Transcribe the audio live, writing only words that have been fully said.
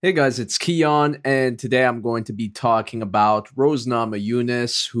Hey guys, it's Keon, and today I'm going to be talking about Rose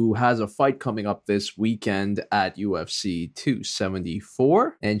Namajunas, who has a fight coming up this weekend at UFC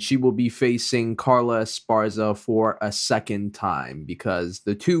 274, and she will be facing Carla Esparza for a second time because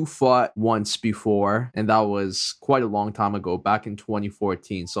the two fought once before, and that was quite a long time ago, back in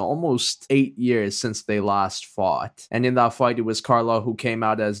 2014, so almost 8 years since they last fought. And in that fight, it was Carla who came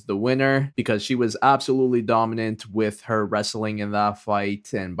out as the winner because she was absolutely dominant with her wrestling in that fight,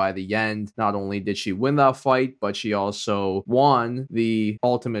 and by the end, not only did she win that fight, but she also won the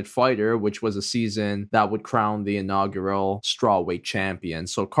Ultimate Fighter, which was a season that would crown the inaugural strawweight champion.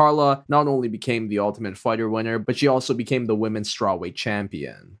 So Carla not only became the Ultimate Fighter winner, but she also became the women's strawweight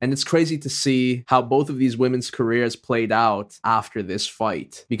champion. And it's crazy to see how both of these women's careers played out after this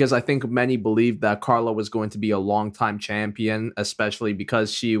fight, because I think many believed that Carla was going to be a long-time champion, especially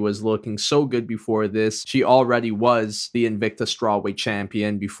because she was looking so good before this. She already was the Invicta strawweight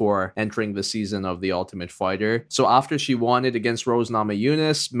champion before entering the season of the Ultimate Fighter. So after she won it against Rose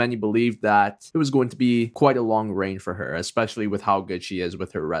Namajunas, many believed that it was going to be quite a long reign for her, especially with how good she is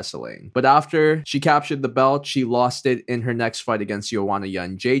with her wrestling. But after she captured the belt, she lost it in her next fight against Joanna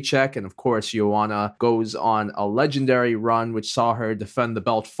Jędrzejczyk, and of course Joanna goes on a legendary run which saw her defend the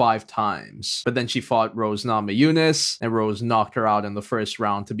belt 5 times. But then she fought Rose Namajunas, and Rose knocked her out in the first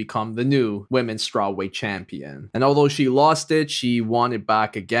round to become the new women's strawweight champion. And although she lost it, she won it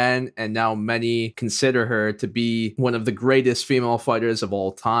back again, and now many consider her to be one of the greatest female fighters of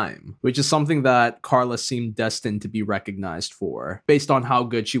all time, which is something that Carla seemed destined to be recognized for, based on how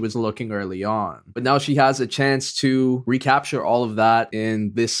good she was looking early on. But now she has a chance to recapture all of that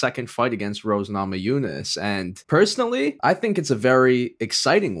in this second fight against Rose Namajunas, and personally, I think it's a very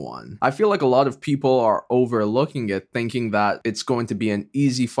exciting one. I feel like a lot of people are overlooking it, thinking that it's going to be an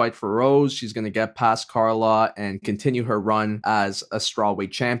easy fight for Rose. She's going to get past Carla and continue her run as a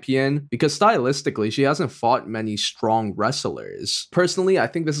strawweight champion, because stylistically, she hasn't fought many strong wrestlers. Personally, I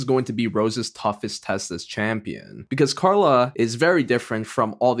think this is going to be Rose's toughest test as champion, because Carla is very different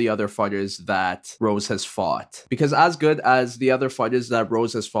from all the other fighters that Rose has fought. Because as good as the other fighters that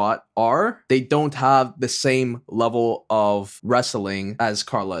Rose has fought are, they don't have the same level of wrestling as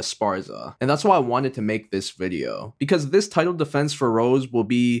Carla Esparza. And that's why I wanted to make this video, because this title defense for Rose will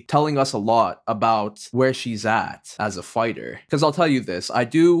be telling us a lot about where she's at as a fighter. Because I'll tell you this, I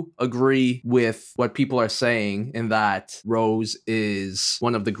do agree with what people are saying in that Rose is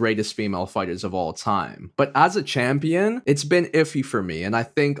one of the greatest female fighters of all time. But as a champion, it's been iffy for me, and I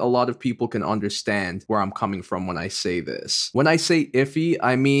think a lot of people can understand where I'm coming from when I say this. When I say iffy,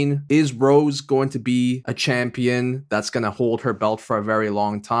 I mean, is Rose going to be a champion that's going to hold her belt for a very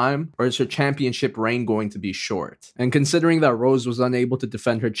long time, or is her championship reign going to be short? And considering that Rose was unable to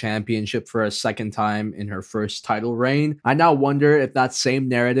defend her championship for a second time in her first title reign, I now wonder if that same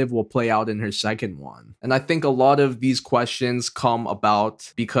narrative will play out in her second one. And I think a lot of these questions come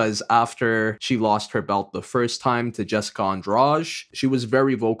about because after she lost her belt the first time to Jessica Andrade, she was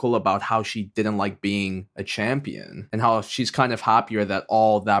very vocal about how she didn't like being a champion and how she's kind of happier that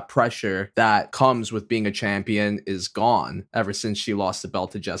all that pressure that comes with being a champion is gone ever since she lost the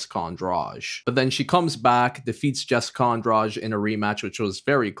belt to Jessica Andrade. But then she comes back, defeats Jessica Andrade in a rematch, which was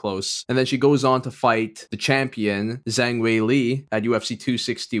very close, and then she goes on to fight the champion, Zhang Weili, at UFC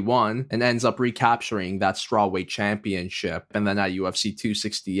 261 and ends up recapturing that strawweight championship. And then at UFC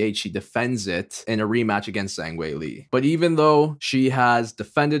 268, she defends it in a rematch against Zhang Weili. But even though she has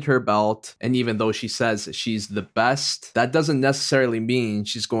defended her belt, and even though she says she's the best, that doesn't necessarily mean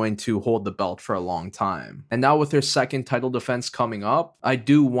she's going to hold the belt for a long time. And now with her second title defense coming up, I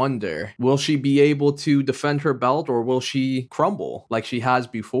do wonder, will she be able to defend her belt, or will she crumble like she has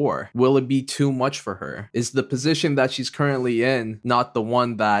before? Will it be too much for her? Is the position that she's currently in not the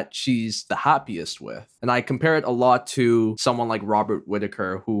one that she's the happiest with? And I compare it a lot to someone like Robert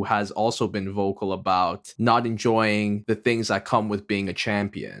Whittaker, who has also been vocal about not enjoying the things that come with being a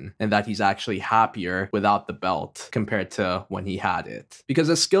champion, and that he's actually happier without the belt compared to when he had it. Because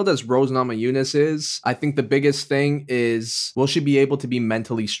as skilled as Rose Namajunas is, I think the biggest thing is, will she be able to be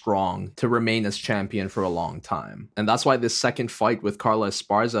mentally strong to remain as champion for a long time? And that's why this second fight with Carla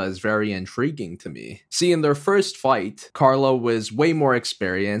Esparza is very intriguing to me. See, in their first fight, Carla was way more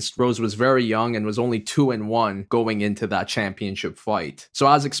experienced. Rose was very young and was only 2-1 going into that championship fight. So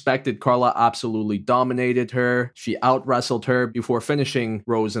as expected, Carla absolutely dominated her. She out-wrestled her before finishing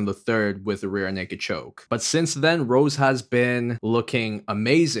Rose in the third with a rear naked choke. But since then, Rose has been looking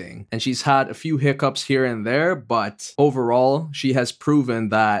amazing, and she's had a few hiccups here and there, but overall, she has proven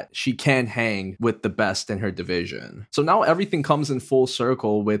that she can hang with the best in her division. So now everything comes in full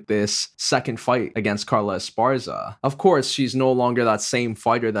circle with this second fight against Carla Esparza. Of course, she's no longer longer that same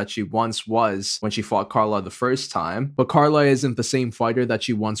fighter that she once was when she fought Carla the first time, but Carla isn't the same fighter that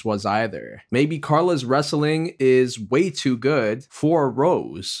she once was either. Maybe Carla's wrestling is way too good for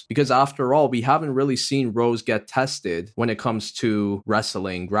Rose, because after all, we haven't really seen Rose get tested when it comes to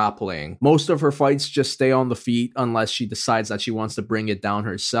wrestling, grappling. Most of her fights just stay on the feet unless she decides that she wants to bring it down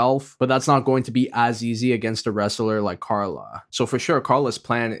herself, but that's not going to be as easy against a wrestler like Carla. So for sure, Carla's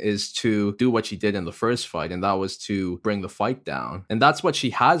plan is to do what she did in the first fight, and that was to bring the fight down. And that's what she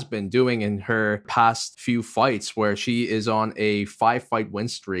has been doing in her past few fights, where she is on a 5-fight win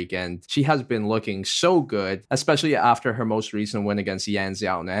streak, and she has been looking so good, especially after her most recent win against Yan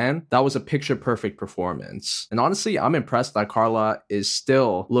Xiaonan. That was a picture-perfect performance. And honestly, I'm impressed that Carla is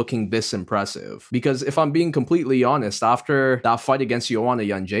still looking this impressive, because if I'm being completely honest, after that fight against Joanna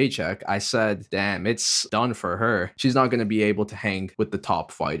Jędrzejczyk, I said, damn, it's done for her. She's not going to be able to hang with the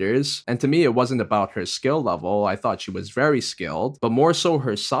top fighters. And to me, it wasn't about her skill level. I thought she was very skilled, but more so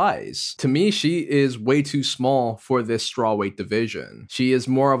her size. To me, she is way too small for this strawweight division. She is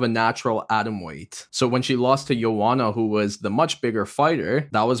more of a natural atomweight. So when she lost to Joanna, who was the much bigger fighter,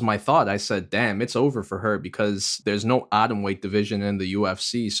 that was my thought. I said, damn, it's over for her, because there's no atomweight division in the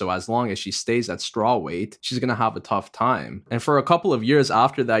UFC. So as long as she stays at strawweight, she's going to have a tough time. And for a couple of years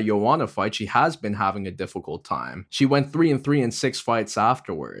after that Joanna fight, she has been having a difficult time. She went 3-3 in 6 fights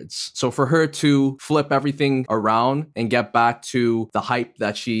afterwards. So for her to flip everything around and get back to the hype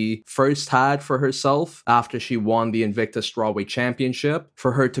that she first had for herself after she won the Invicta Strawweight Championship,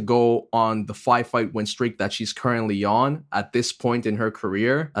 for her to go on the 5-fight win streak that she's currently on at this point in her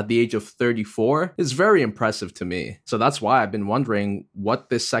career at the age of 34 is very impressive to me. So that's why I've been wondering what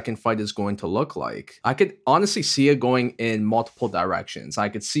this second fight is going to look like. I could honestly see it going in multiple directions. I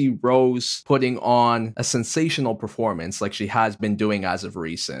could see Rose putting on a sensational performance like she has been doing as of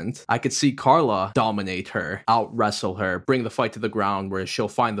recent. I could see Carla dominate her, out wrestle her, bring the fight to the ground where she'll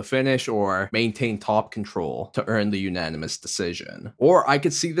find the finish or maintain top control to earn the unanimous decision. Or I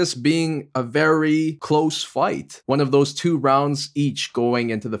could see this being a very close fight, one of those 2 rounds each going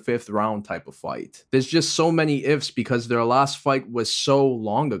into the 5th round type of fight. There's just so many ifs because their last fight was so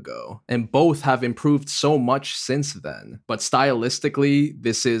long ago, and both have improved so much since then. But stylistically,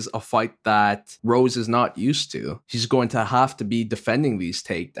 this is a fight that Rose is not used to. She's going to have to be defending these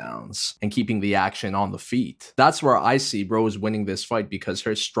takedowns and keeping the action on the feet. That's where I see Rose winning this fight, because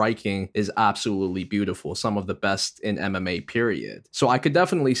her striking is absolutely beautiful, some of the best in MMA period. So I could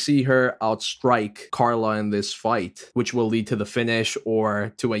definitely see her outstrike Carla in this fight, which will lead to the finish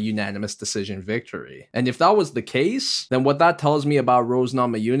or to a unanimous decision victory. And if that was the case, then what that tells me about Rose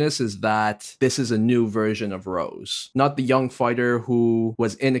Namajunas is that this is a new version of Rose. Not the young fighter who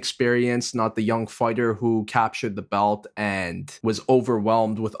was inexperienced, not the young fighter who captured the belt and was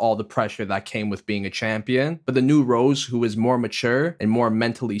overwhelmed with all the pressure that came with being a champion, but the new Rose who is more mature and more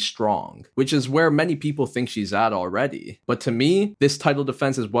mentally strong, which is where many people think she's at already. But to me, this title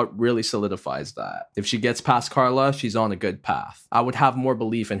defense is what really solidifies that. If she gets past Carla, she's on a good path. I would have more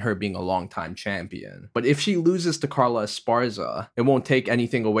belief in her being a long-time champion. But if she loses to Carla Esparza, it won't take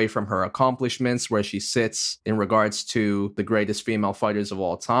anything away from her accomplishments, where she sits in regards to the greatest female fighters of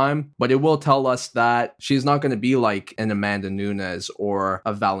all time, but it will tell us that she's not going to be like an Amanda Nunes or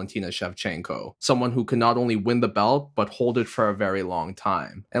a Valentina Shevchenko, someone who can not only win the belt, but hold it for a very long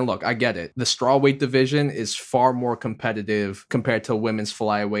time. And look, I get it. The strawweight division is far more competitive compared to women's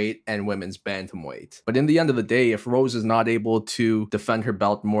flyweight and women's bantamweight. But in the end of the day, if Rose is not able to defend her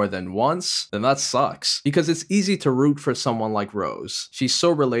belt more than once, then that sucks, because it's easy to root for someone like Rose. She's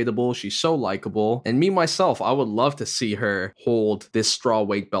so relatable, she's so likable, and me myself, I would love to see her hold this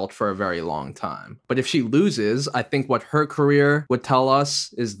strawweight belt for a very long time. But if she loses, I think what her career would tell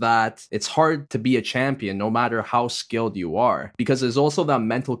us is that it's hard to be a champion no matter how skilled you are, because there's also that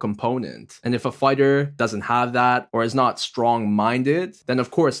mental component. And if a fighter doesn't have that or is not strong-minded, then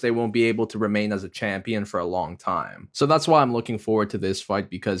of course they won't be able to remain as a champion for a long time. So that's why I'm looking forward to this fight,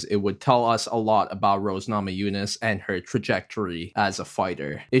 because it would tell us a lot about Rose Namajunas and her trajectory as a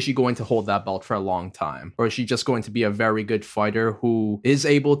fighter. Is she going to hold that belt for a long time? Or is she just going to be a very good fighter who is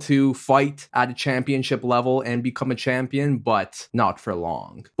able to fight at a championship level and become a champion, but not for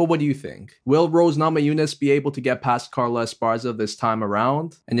long? But what do you think? Will Rose Namajunas be able to get past Carla Esparza this time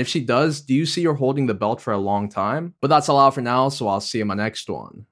around? And if she does, do you see her holding the belt for a long time? But that's all out for now, so I'll see you in my next one.